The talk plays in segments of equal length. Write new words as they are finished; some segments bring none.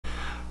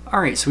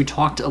Alright, so we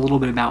talked a little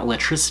bit about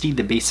electricity,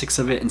 the basics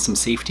of it, and some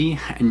safety,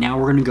 and now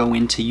we're going to go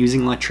into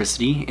using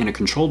electricity in a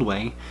controlled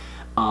way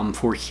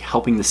for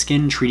helping the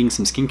skin, treating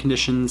some skin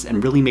conditions,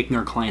 and really making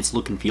our clients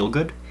look and feel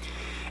good,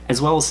 as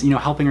well as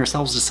helping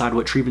ourselves decide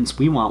what treatments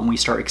we want when we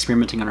start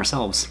experimenting on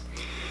ourselves.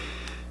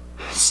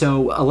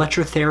 So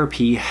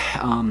electrotherapy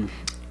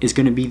is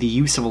going to be the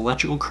use of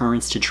electrical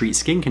currents to treat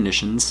skin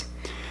conditions.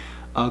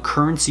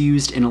 Currents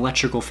used in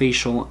electrical,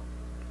 facial,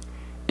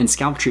 and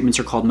scalp treatments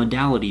are called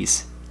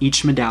modalities.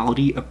 Each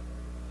modality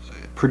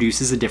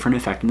produces a different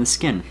effect in the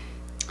skin.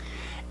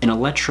 An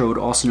electrode,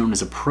 also known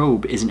as a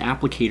probe, is an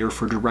applicator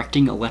for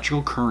directing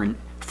electrical current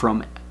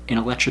from an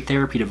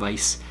electrotherapy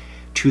device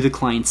to the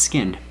client's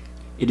skin.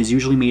 It is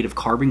usually made of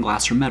carbon,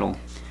 glass, or metal.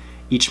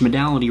 Each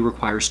modality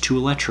requires 2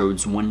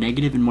 electrodes, one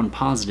negative and one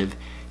positive,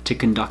 to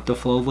conduct the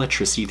flow of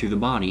electricity through the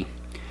body.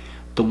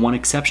 The one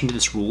exception to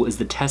this rule is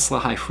the Tesla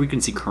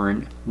high-frequency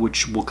current,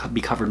 which will be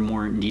covered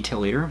more in detail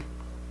later.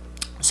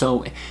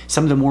 So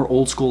some of the more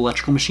old school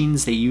electrical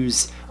machines, they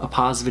use a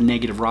positive and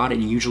negative rod,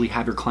 and you usually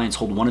have your clients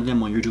hold one of them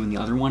while you're doing the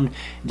other one.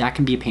 That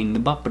can be a pain in the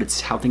butt, but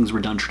it's how things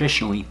were done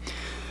traditionally.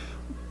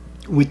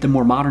 With the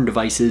more modern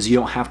devices, you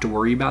don't have to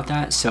worry about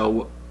that.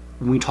 So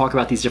when we talk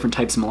about these different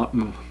types of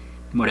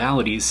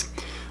modalities,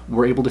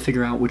 we're able to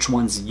figure out which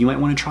ones you might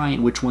want to try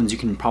and which ones you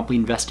can probably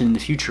invest in the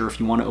future if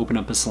you want to open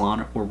up a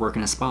salon or work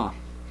in a spa.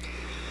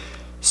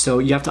 So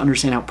you have to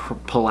understand how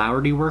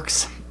polarity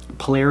works.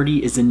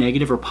 Polarity is the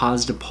negative or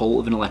positive pole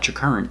of an electric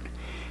current.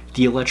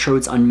 The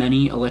electrodes on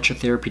many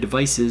electrotherapy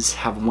devices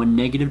have one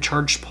negative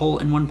charged pole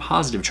and one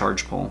positive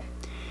charged pole.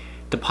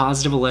 The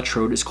positive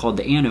electrode is called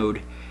the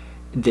anode.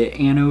 The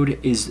anode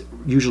is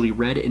usually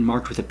red and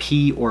marked with a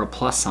P or a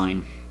plus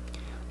sign.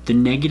 The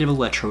negative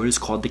electrode is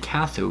called the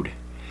cathode.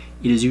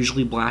 It is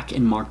usually black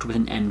and marked with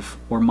an N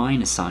or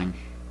minus sign.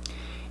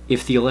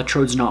 If the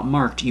electrode's not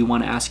marked, you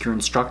want to ask your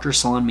instructor,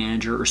 salon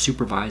manager, or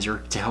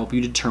supervisor to help you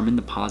determine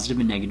the positive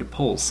and negative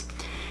poles.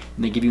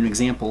 And they give you an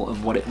example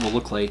of what it will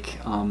look like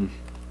in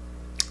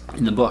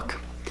the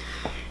book.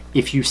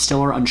 If you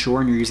still are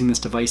unsure and you're using this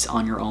device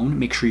on your own,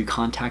 make sure you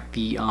contact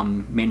the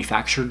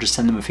manufacturer. Just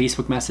send them a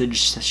Facebook message,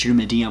 shoot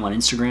them a DM on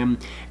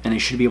Instagram, and they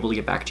should be able to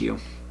get back to you.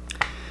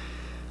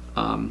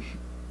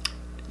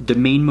 The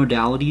main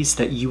modalities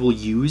that you will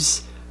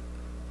use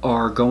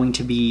are going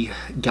to be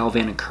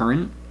galvanic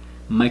current,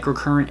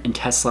 microcurrent, and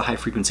Tesla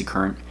high-frequency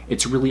current.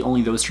 It's really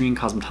only those 3 in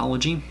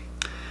cosmetology.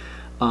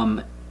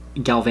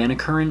 Galvanic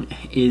current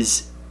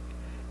is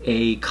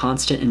a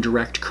constant and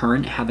direct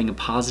current having a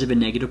positive and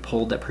negative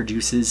pole that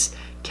produces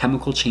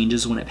chemical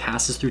changes when it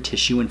passes through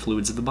tissue and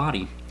fluids of the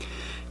body.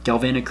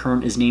 Galvanic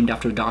current is named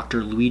after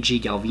Dr. Luigi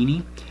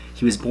Galvani.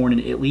 He was born in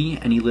Italy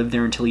and he lived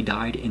there until he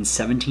died in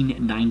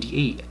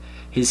 1798.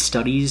 His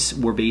studies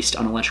were based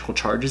on electrical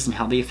charges and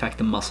how they affect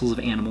the muscles of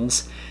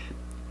animals,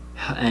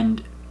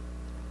 and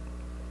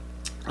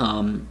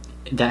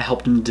that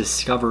helped him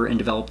discover and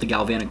develop the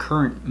galvanic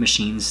current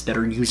machines that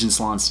are used in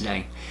salons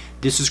today.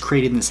 This was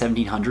created in the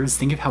 1700s.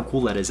 Think of how cool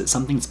that is. It's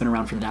something that's been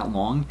around for that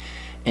long,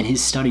 and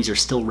his studies are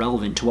still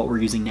relevant to what we're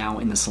using now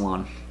in the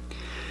salon.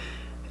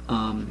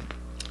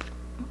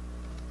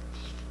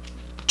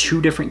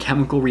 2 different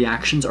chemical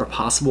reactions are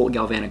possible at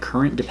galvanic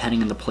current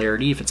depending on the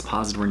polarity, if it's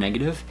positive or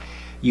negative.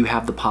 You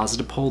have the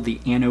positive pole, the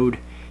anode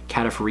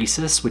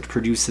cataphoresis, which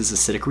produces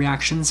acidic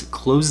reactions,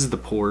 closes the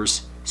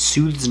pores,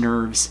 soothes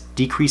nerves,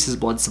 decreases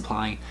blood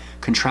supply,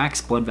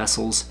 contracts blood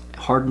vessels,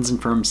 hardens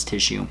and firms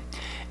tissue.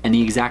 And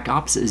the exact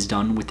opposite is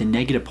done with the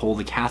negative pole,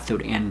 the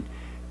cathode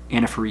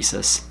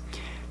anaphoresis.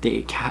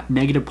 The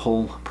negative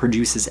pole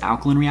produces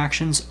alkaline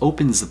reactions,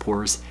 opens the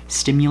pores,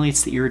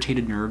 stimulates the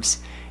irritated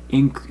nerves,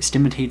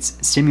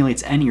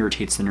 stimulates and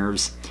irritates the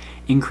nerves,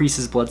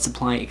 increases blood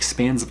supply,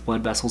 expands the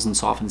blood vessels, and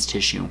softens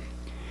tissue.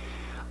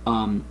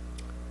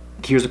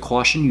 Here's a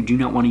caution: you do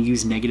not want to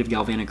use negative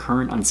galvanic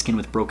current on skin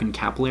with broken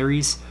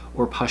capillaries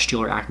or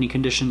pustular acne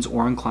conditions,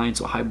 or on clients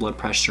with high blood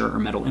pressure or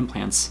metal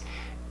implants.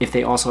 If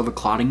they also have a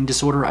clotting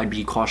disorder, I'd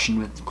be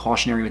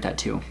cautionary with that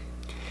too.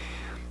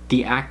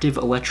 The active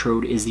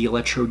electrode is the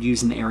electrode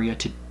used in the area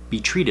to be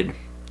treated.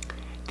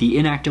 The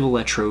inactive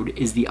electrode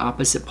is the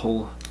opposite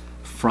pole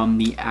from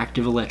the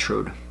active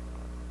electrode.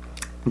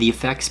 The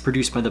effects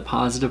produced by the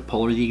positive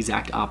pole are the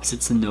exact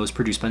opposites than those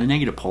produced by the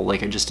negative pole,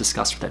 like I just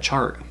discussed with that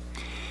chart.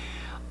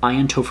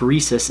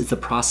 Iontophoresis is the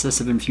process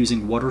of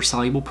infusing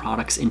water-soluble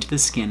products into the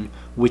skin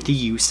with the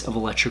use of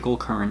electrical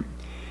current,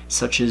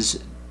 such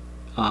as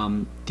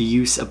the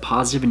use of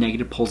positive and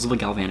negative poles of a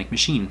galvanic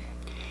machine.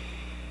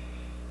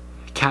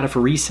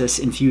 Cataphoresis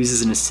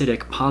infuses an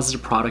acidic,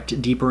 positive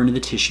product deeper into the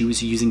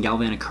tissues using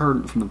galvanic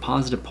current from the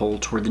positive pole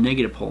toward the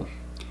negative pole.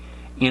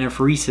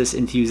 Anaphoresis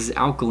infuses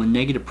alkaline,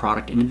 negative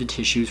product into the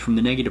tissues from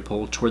the negative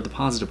pole toward the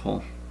positive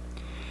pole.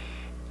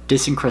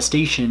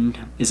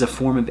 Disincrustation is a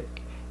form of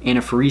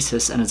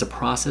anaphoresis and is a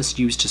process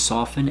used to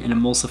soften and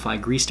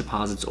emulsify grease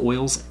deposits,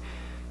 oils,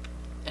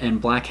 and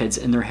blackheads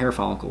in their hair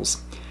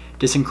follicles.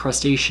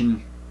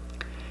 Disincrustation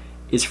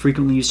is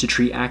frequently used to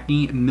treat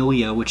acne,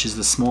 milia, which is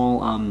the small,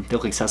 they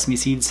look like sesame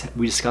seeds.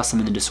 We discussed them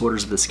in the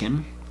disorders of the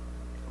skin.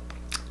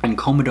 And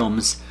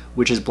comedones,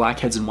 which is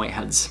blackheads and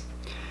whiteheads.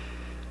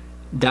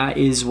 That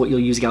is what you'll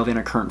use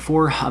galvanic current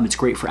for. It's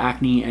great for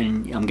acne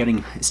and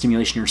getting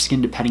stimulation in your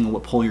skin depending on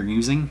what pole you're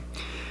using.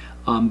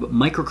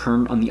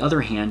 Microcurrent, on the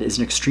other hand, is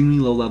an extremely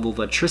low level of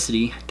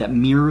electricity that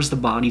mirrors the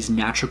body's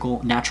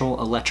natural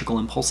electrical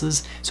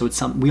impulses. So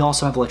we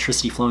also have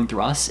electricity flowing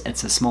through us.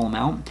 It's a small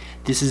amount.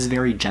 This is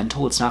very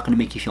gentle. It's not going to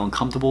make you feel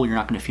uncomfortable. You're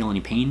not going to feel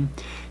any pain.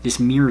 This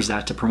mirrors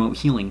that to promote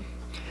healing.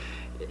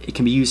 It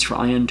can be used for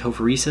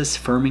ionophoresis,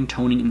 firming,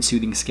 toning, and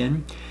soothing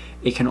skin.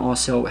 It can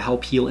also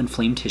help heal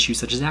inflamed tissues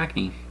such as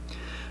acne.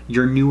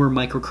 Your newer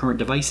microcurrent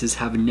devices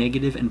have a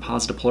negative and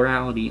positive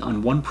polarity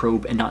on one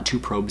probe and not two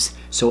probes,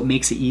 so it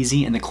makes it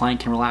easy and the client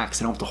can relax.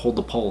 They don't have to hold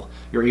the pole.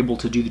 You're able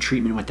to do the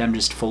treatment with them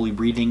just fully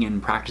breathing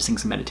and practicing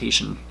some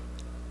meditation.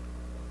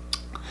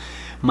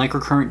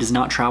 Microcurrent does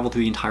not travel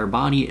through the entire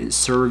body. It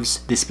serves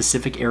the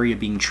specific area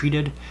being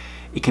treated.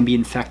 It can be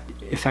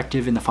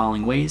effective in the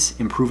following ways: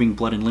 improving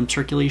blood and lymph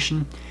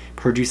circulation,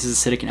 produces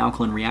acidic and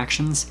alkaline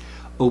reactions,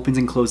 opens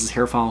and closes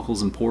hair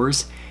follicles and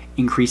pores,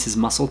 increases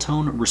muscle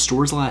tone,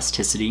 restores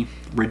elasticity,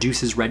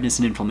 reduces redness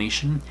and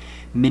inflammation,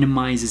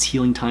 minimizes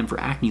healing time for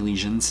acne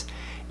lesions,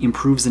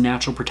 improves the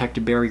natural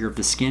protective barrier of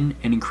the skin,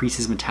 and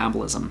increases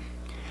metabolism.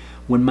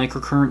 When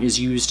microcurrent is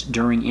used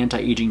during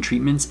anti-aging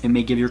treatments, it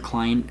may give your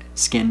client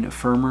skin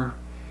firmer,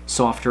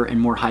 softer, and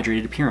more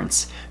hydrated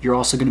appearance. You're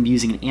also going to be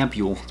using an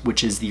ampule,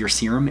 which is your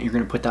serum. You're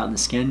going to put that in the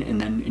skin and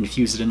then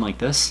infuse it in like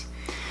this.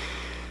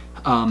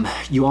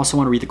 You also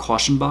want to read the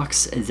caution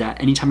box, is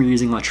that anytime you're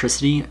using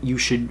electricity, you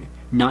should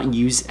not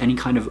use any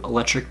kind of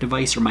electric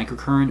device or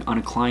microcurrent on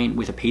a client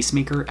with a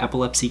pacemaker,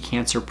 epilepsy,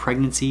 cancer,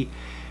 pregnancy,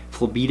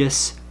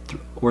 phlebitis,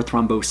 or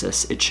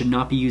thrombosis. It should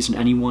not be used on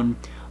anyone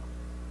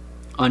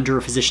under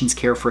a physician's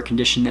care for a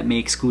condition that may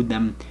exclude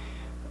them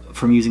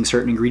from using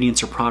certain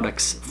ingredients or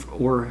products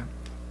or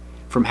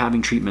from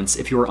having treatments.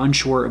 If you are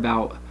unsure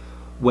about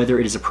whether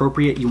it is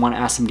appropriate, you want to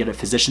ask them to get a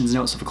physician's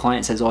note. So if a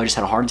client says, oh, I just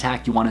had a heart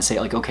attack, you want to say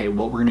like, okay,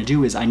 what we're going to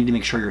do is I need to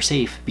make sure you're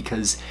safe,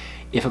 because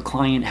if a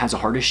client has a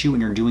heart issue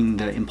and you're doing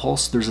the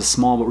impulse, there's a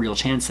small but real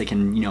chance they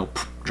can,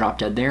 drop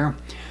dead there.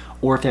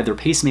 Or if they have their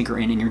pacemaker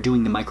in and you're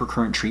doing the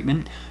microcurrent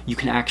treatment, you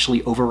can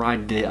actually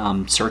override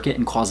the circuit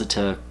and cause it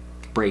to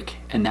break,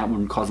 and that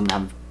would cause them to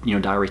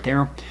have, die right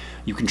there.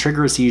 You can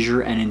trigger a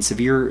seizure, and in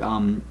severe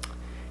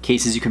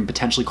cases, you can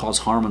potentially cause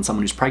harm on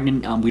someone who's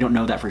pregnant. We don't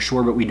know that for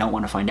sure, but we don't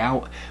want to find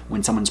out.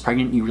 When someone's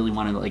pregnant, you really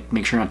want to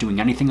make sure you're not doing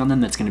anything on them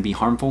that's going to be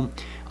harmful,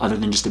 other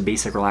than just a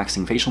basic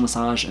relaxing facial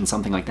massage and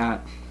something like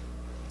that.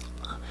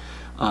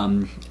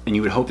 And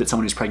you would hope that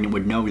someone who's pregnant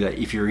would know that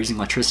if you're using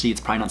electricity, it's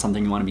probably not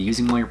something you want to be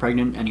using while you're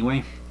pregnant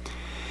anyway.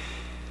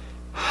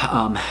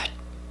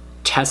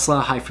 Tesla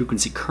high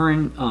frequency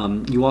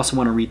current. You also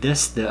want to read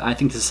this. I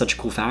think this is such a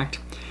cool fact.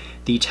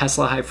 The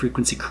Tesla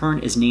high-frequency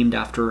current is named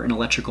after an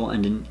electrical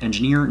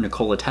engineer,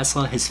 Nikola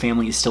Tesla. His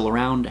family is still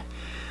around,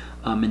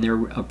 and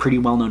they're a pretty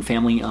well-known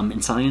family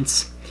in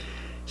science.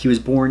 He was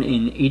born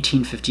in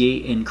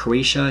 1858 in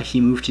Croatia. He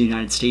moved to the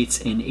United States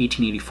in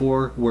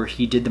 1884, where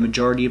he did the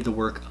majority of the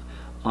work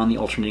on the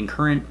alternating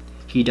current.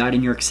 He died in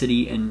New York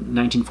City in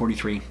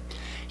 1943.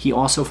 He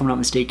also, if I'm not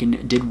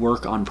mistaken, did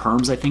work on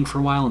perms, I think, for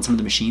a while on some of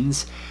the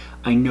machines.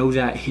 I know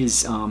that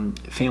his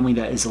family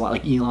that is a lot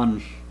like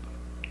Elon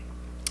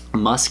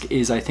Musk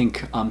is, I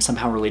think,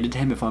 somehow related to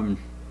him, if I'm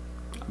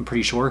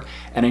pretty sure.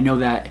 And I know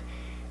that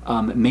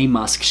Mae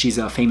Musk, she's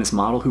a famous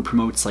model who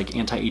promotes like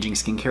anti-aging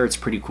skincare. It's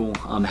pretty cool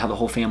how the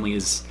whole family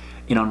is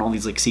in on all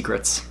these like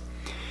secrets.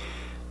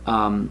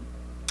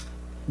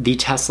 The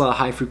Tesla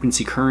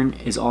high-frequency current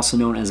is also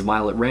known as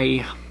violet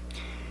ray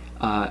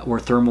or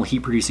thermal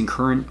heat-producing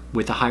current,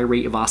 with a high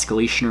rate of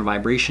oscillation or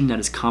vibration that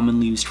is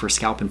commonly used for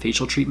scalp and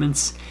facial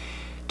treatments.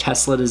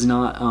 Tesla does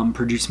not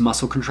produce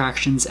muscle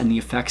contractions, and the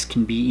effects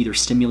can be either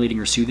stimulating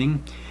or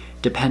soothing,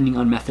 depending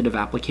on method of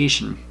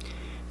application.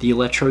 The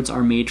electrodes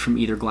are made from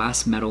either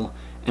glass, metal,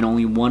 and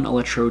only one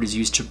electrode is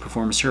used to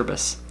perform a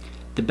service.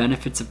 The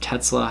benefits of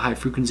Tesla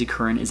high-frequency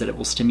current is that it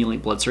will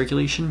stimulate blood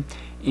circulation,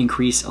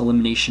 increase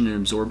elimination and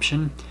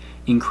absorption,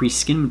 increase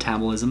skin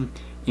metabolism,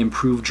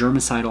 improve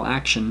germicidal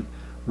action,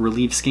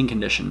 relieve skin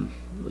congestion.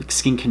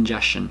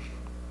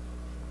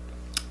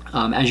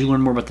 As you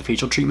learn more about the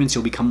facial treatments,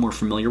 you'll become more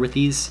familiar with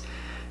these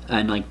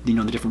and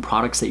the different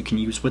products that you can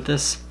use with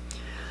this.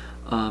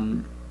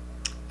 And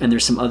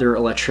there's some other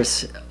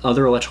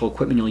electrical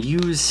equipment you'll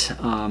use.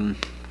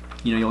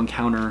 You'll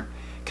encounter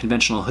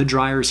conventional hood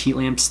dryers, heat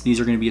lamps. These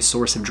are going to be a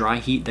source of dry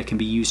heat that can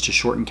be used to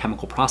shorten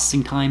chemical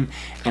processing time.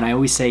 And I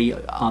always say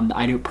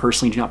I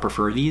personally do not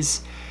prefer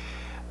these.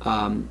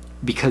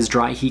 Because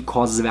dry heat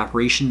causes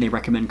evaporation, they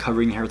recommend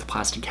covering the hair with a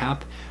plastic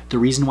cap. The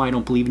reason why I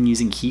don't believe in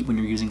using heat when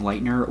you're using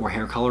lightener or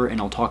hair color, and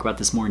I'll talk about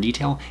this more in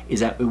detail, is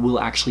that it will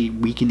actually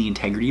weaken the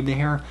integrity of the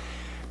hair.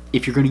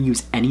 If you're going to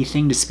use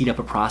anything to speed up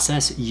a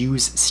process,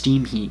 use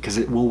steam heat, because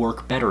it will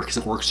work better because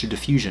it works through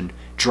diffusion.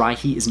 Dry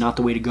heat is not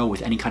the way to go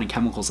with any kind of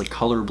chemicals like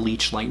color,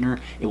 bleach, lightener.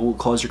 It will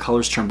cause your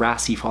colors to turn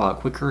brassy, fall out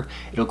quicker.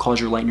 It'll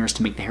cause your lighteners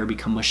to make the hair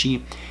become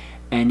mushy.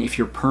 And if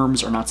your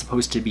perms are not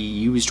supposed to be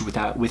used with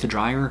a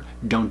dryer,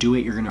 don't do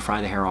it. You're going to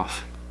fry the hair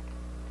off.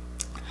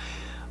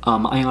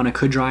 Ionic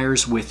hood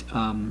dryers with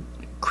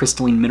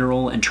crystalline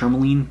mineral and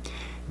tourmaline.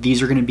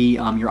 These are going to be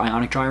your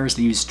ionic dryers.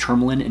 They use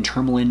tourmaline, and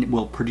tourmaline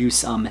will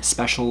produce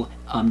special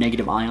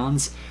negative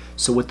ions.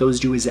 So what those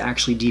do is it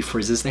actually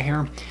defrizzes the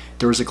hair.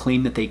 There is a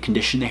claim that they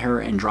condition the hair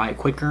and dry it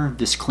quicker.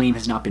 This claim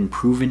has not been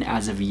proven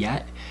as of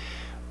yet.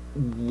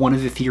 One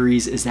of the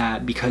theories is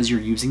that because you're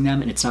using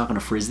them and it's not going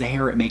to frizz the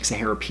hair, it makes the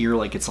hair appear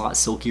like it's a lot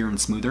silkier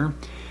and smoother,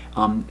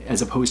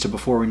 as opposed to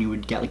before when you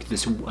would get like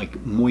this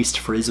like moist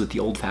frizz with the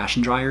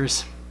old-fashioned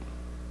dryers.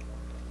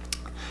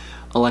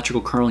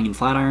 Electrical curling and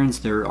flat irons,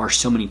 there are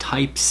so many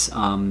types.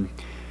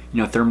 You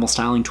know, thermal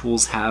styling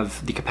tools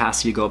have the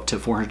capacity to go up to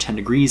 410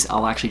 degrees.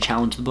 I'll actually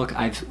challenge the book.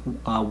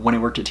 When I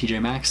worked at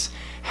TJ Maxx,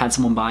 had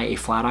someone buy a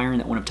flat iron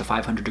that went up to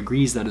 500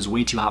 degrees. That is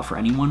way too hot for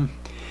anyone.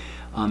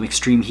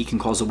 Extreme heat can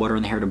cause the water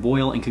in the hair to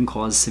boil and can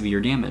cause severe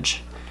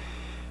damage.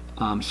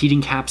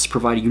 Heating caps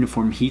provide a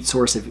uniform heat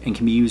source and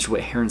can be used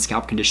with hair and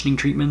scalp conditioning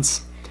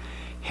treatments.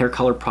 Hair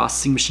color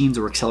processing machines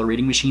or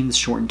accelerating machines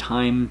shorten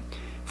time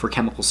for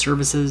chemical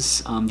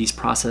services. These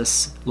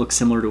processes look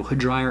similar to a hood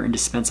dryer and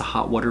dispense a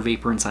hot water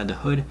vapor inside the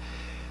hood.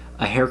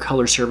 A hair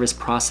color service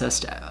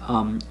processed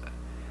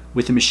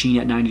with a machine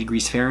at 90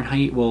 degrees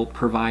Fahrenheit will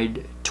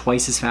provide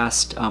twice as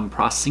fast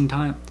processing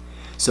time.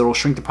 So it'll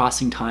shrink the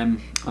processing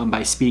time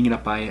by speeding it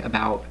up by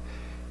about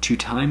 2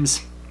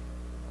 times.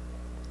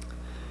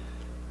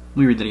 Let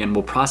me read that again.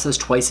 Will process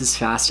twice as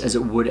fast as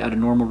it would at a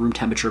normal room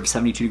temperature of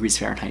 72 degrees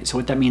Fahrenheit. So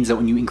what that means is that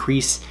when you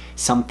increase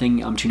something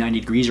to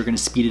 90 degrees, you're going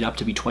to speed it up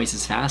to be twice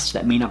as fast.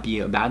 That may not be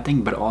a bad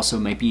thing, but also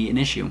might be an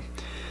issue.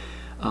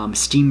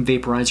 Steam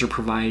vaporizer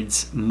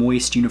provides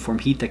moist, uniform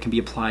heat that can be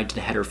applied to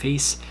the head or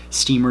face.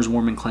 Steamers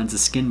warm and cleanse the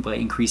skin by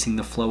increasing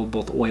the flow of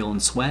both oil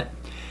and sweat.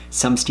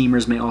 Some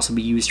steamers may also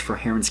be used for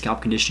hair and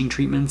scalp conditioning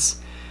treatments.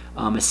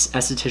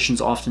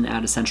 Estheticians often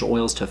add essential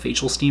oils to a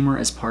facial steamer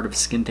as part of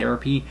skin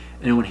therapy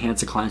and to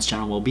enhance a client's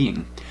general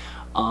well-being.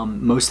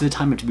 Most of the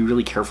time you have to be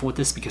really careful with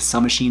this because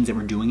some machines that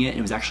were doing it,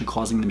 it was actually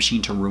causing the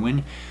machine to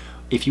ruin.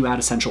 If you add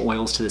essential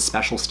oils to the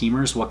special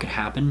steamers, what could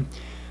happen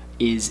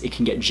is it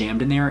can get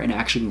jammed in there and it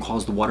actually can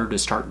cause the water to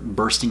start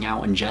bursting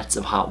out in jets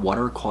of hot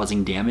water,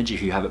 causing damage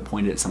if you have it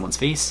pointed at someone's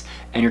face,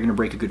 and you're going to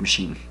break a good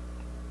machine.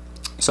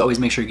 So always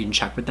make sure you can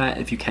check with that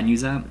if you can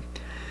use that.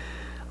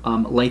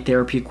 Light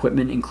therapy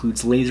equipment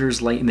includes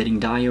lasers, light emitting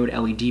diode,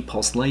 LED,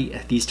 pulse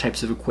light. These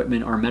types of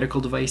equipment are medical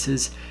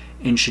devices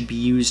and should be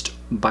used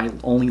by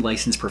only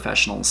licensed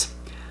professionals.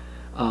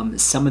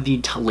 Some of the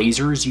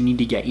lasers you need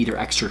to get either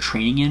extra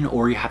training in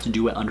or you have to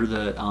do it under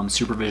the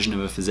supervision of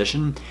a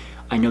physician.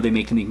 I know they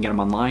make them, you can get them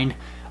online.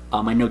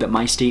 I know that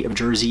my state of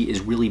Jersey is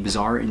really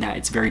bizarre in that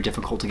it's very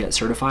difficult to get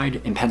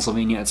certified. In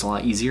Pennsylvania, it's a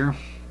lot easier.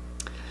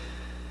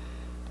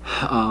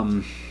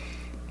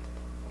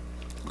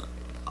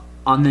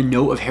 On the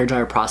note of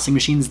hairdryer processing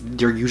machines,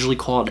 they're usually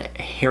called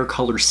hair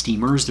color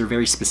steamers. They're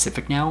very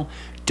specific now.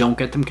 Don't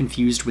get them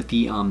confused with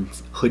the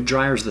hood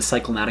dryers, the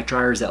cyclomatic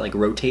dryers that like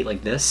rotate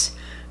like this.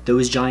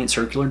 Those giant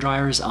circular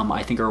dryers,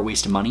 I think are a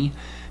waste of money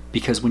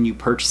because when you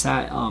purchase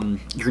that,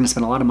 you're going to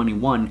spend a lot of money,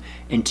 one,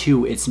 and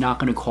two, it's not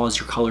going to cause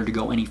your color to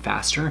go any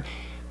faster.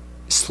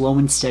 Slow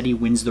and steady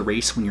wins the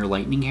race when you're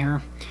lightening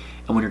hair,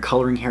 and when you're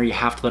coloring hair, you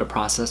have to let it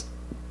process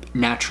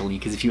naturally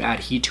because if you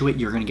add heat to it,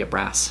 you're going to get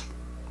brass.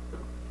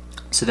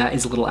 So that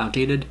is a little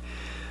outdated.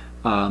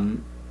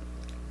 You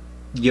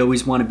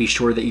always want to be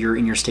sure that you're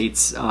in your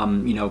state's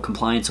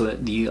compliance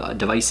with the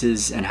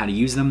devices and how to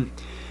use them.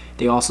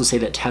 They also say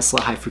that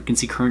Tesla high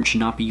frequency current should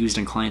not be used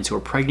on clients who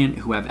are pregnant,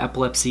 who have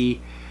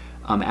epilepsy,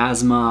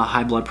 asthma,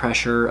 high blood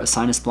pressure, a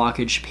sinus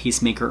blockage,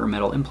 pacemaker, or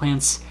metal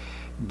implants.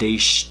 The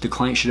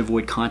client should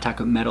avoid contact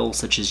with metal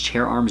such as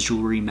chair arms,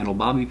 jewelry, metal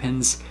bobby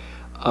pins.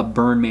 A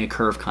burn may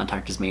occur if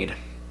contact is made.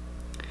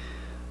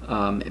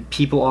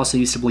 People also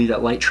used to believe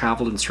that light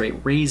traveled in straight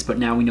rays, but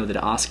now we know that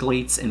it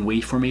oscillates in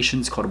wave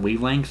formations called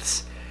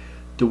wavelengths.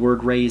 The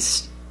word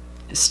rays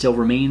still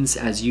remains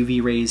as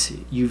UV rays,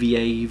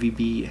 UVA,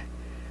 UVB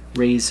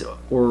rays,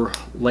 or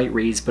light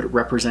rays, but it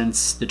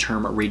represents the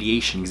term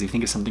radiation because if you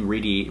think of something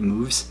radiate, it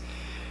moves.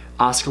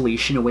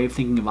 Oscillation, a way of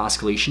thinking of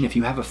oscillation, if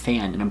you have a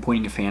fan and I'm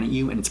pointing a fan at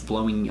you and it's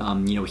blowing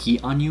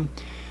heat on you,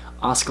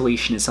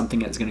 oscillation is something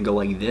that's going to go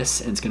like this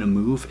and it's going to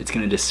move, it's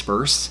going to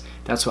disperse.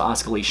 That's what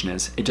oscillation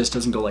is. It just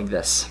doesn't go like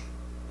this.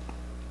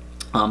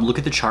 Look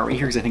at the chart right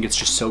here because I think it's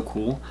just so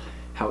cool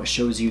how it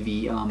shows you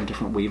the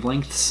different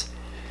wavelengths.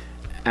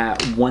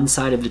 At one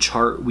side of the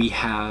chart we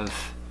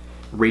have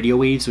radio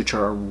waves, which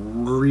are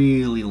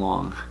really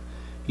long.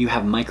 You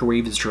have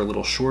microwaves, which are a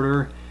little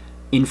shorter.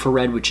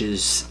 Infrared, which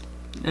is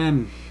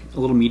a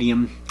little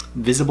medium.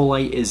 Visible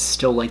light is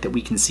still light that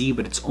we can see,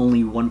 but it's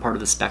only one part of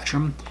the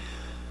spectrum.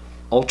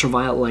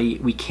 Ultraviolet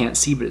light we can't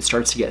see, but it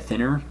starts to get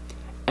thinner.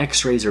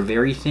 X-rays are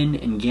very thin,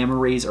 and gamma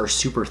rays are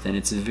super thin.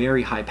 It's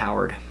very high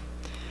powered.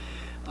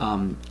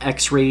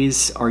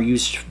 X-rays are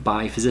used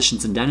by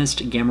physicians and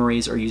dentists. Gamma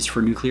rays are used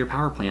for nuclear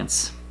power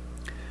plants.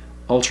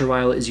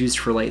 Ultraviolet is used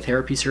for light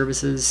therapy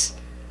services.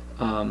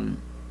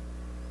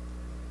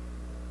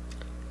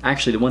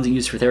 Actually, the ones that are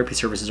used for therapy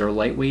services are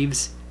light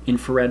waves,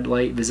 infrared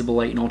light, visible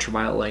light, and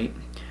ultraviolet light.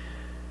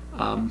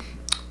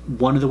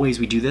 one of the ways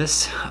we do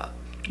this,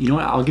 you know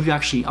what, I'll give you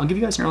guys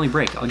an early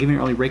break. I'll give you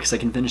an early break because I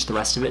can finish the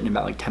rest of it in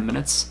about like 10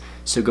 minutes.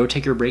 So go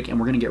take your break, and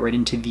we're gonna get right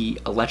into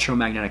the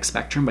electromagnetic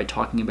spectrum by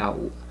talking about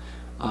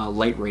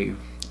light ray,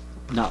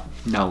 I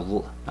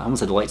almost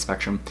said the light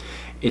spectrum.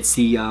 It's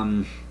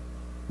the,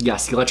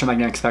 yes, the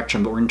electromagnetic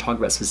spectrum, but we're gonna talk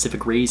about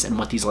specific rays and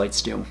what these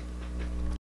lights do.